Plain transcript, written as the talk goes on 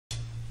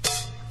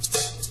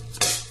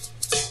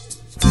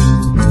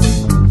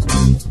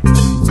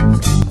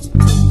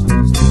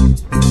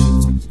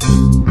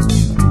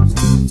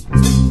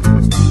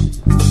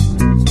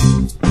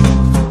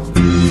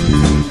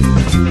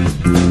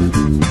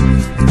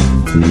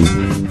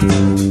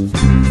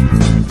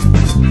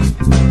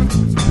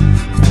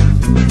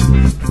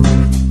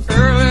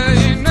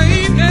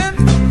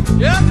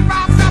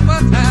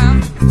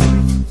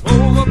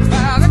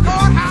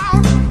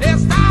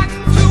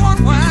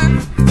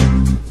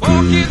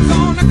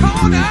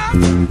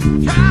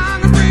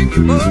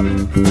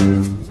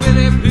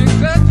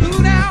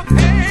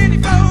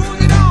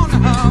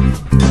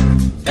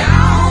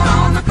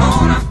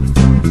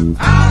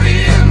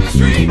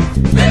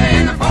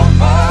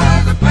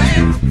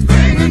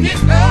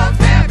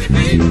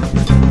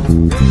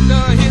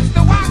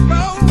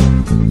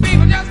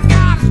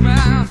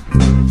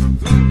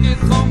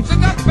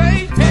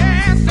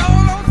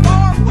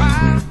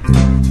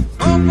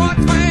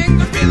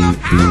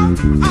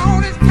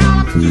On his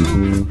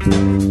Kalamazoo,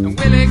 and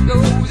Willy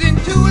goes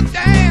into a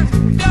dance,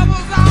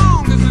 doubles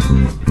on the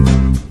zoo.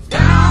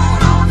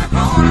 Down on the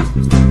corner,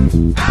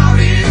 out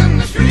in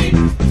the street,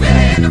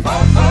 where the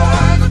poor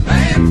boys are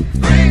playing,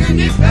 bringing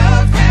his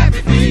love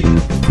happy feet.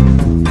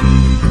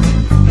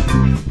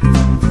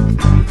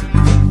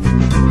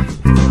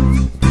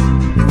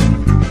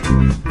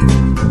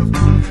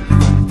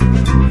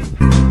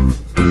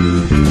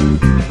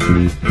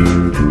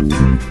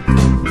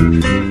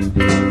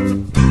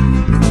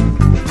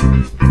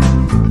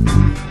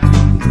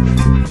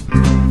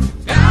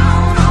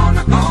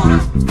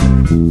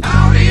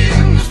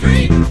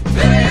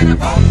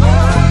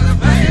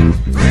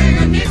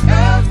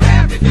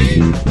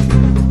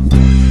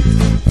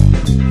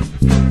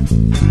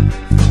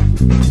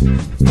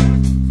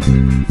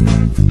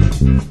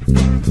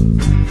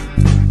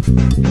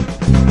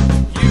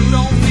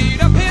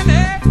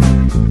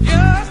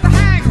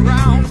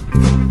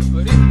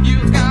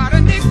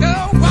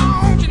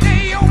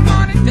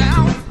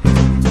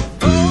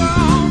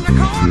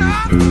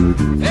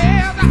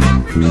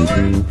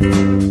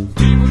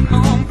 People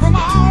come from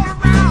all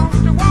around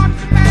to watch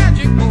the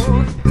magic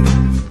board.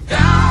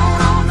 Down